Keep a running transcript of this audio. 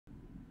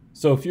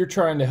So if you're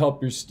trying to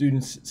help your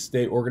students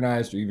stay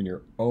organized or even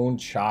your own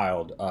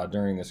child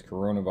during this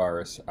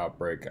coronavirus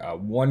outbreak,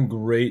 one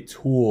great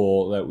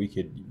tool that we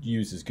could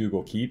use is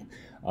Google Keep.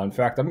 In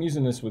fact, I'm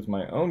using this with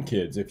my own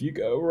kids. If you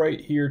go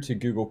right here to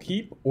Google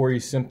Keep or you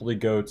simply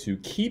go to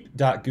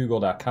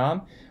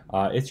keep.google.com,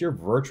 it's your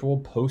virtual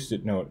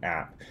post-it note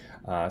app.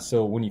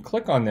 So when you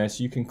click on this,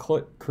 you can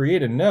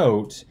create a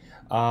note,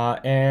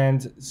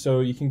 and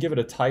so you can give it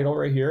a title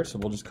right here. So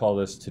we'll just call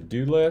this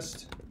to-do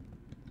list.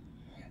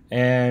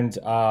 And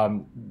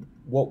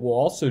what we'll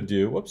also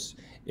do,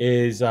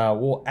 is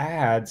we'll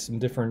add some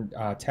different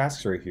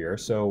tasks right here.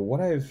 So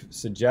what I've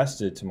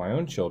suggested to my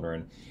own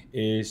children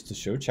is to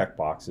show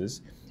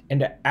checkboxes and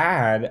to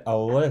add a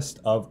list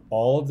of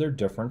all of their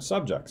different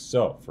subjects.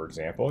 So for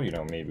example,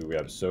 maybe we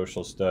have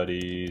social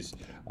studies,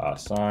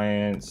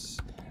 science,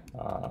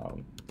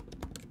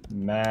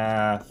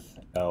 math,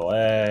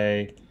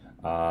 LA,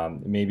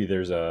 maybe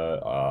there's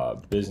a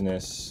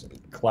business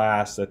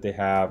class that they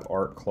have,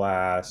 art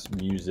class,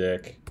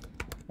 music.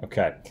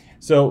 Okay,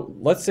 so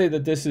let's say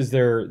that this is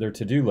their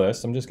to-do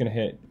list. I'm just going to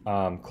hit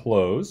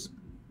close.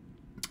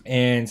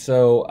 And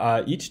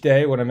so each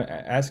day what I'm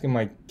asking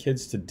my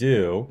kids to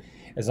do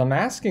is I'm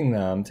asking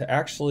them to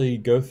actually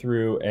go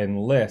through and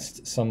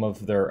list some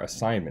of their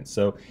assignments.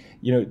 So,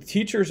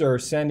 teachers are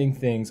sending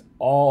things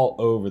all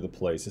over the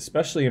place,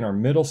 especially in our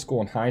middle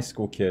school and high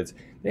school kids.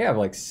 They have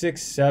like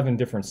 6, 7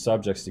 different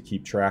subjects to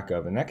keep track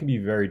of, and that can be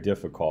very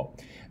difficult.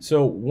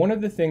 So one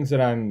of the things that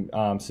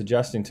I'm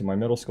suggesting to my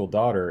middle school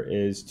daughter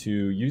is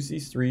to use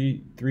these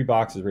three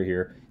boxes right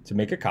here to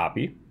make a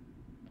copy.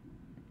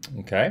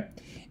 Okay,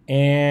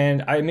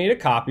 and I made a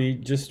copy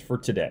just for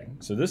today.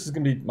 So this is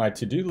going to be my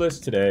to-do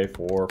list today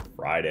for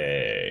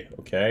Friday.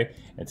 Okay,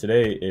 and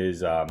today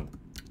is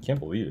can't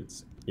believe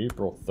it's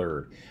April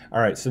 3rd. All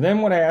right, so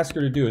then what I ask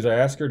her to do is I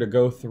ask her to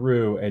go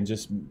through and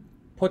just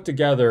put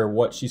together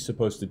what she's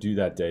supposed to do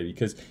that day,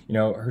 because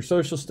her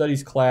social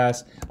studies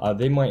class,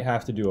 they might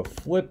have to do a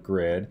flip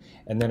grid,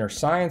 and then her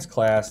science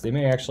class, they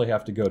may actually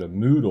have to go to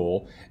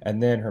Moodle,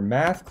 and then her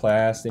math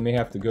class, they may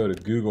have to go to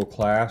Google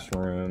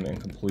Classroom and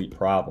complete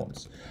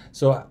problems.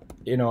 So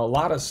a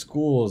lot of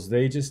schools,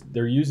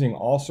 they're using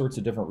all sorts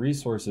of different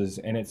resources,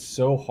 and it's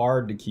so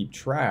hard to keep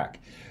track.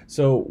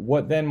 So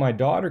what then my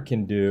daughter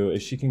can do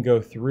is she can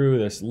go through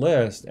this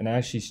list, and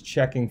as she's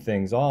checking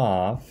things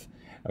off,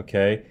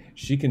 okay,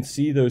 she can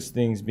see those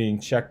things being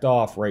checked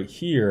off right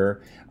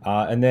here,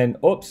 and then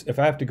if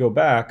I have to go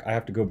back, I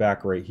have to go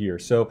back right here.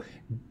 So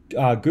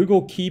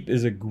Google Keep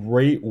is a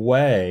great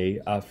way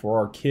for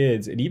our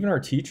kids and even our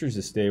teachers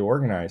to stay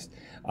organized.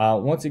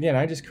 Once again,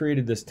 I just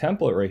created this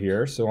template right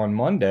here. So on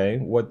Monday,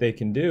 what they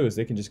can do is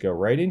they can just go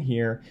right in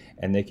here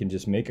and they can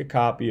just make a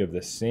copy of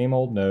the same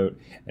old note,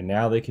 and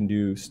now they can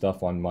do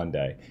stuff on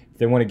Monday. If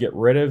they want to get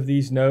rid of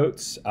these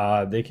notes,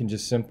 they can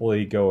just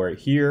simply go right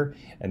here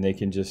and they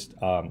can just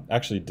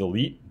actually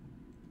delete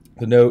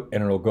the note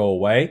and it'll go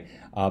away.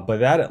 But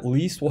that at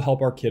least will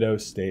help our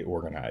kiddos stay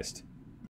organized.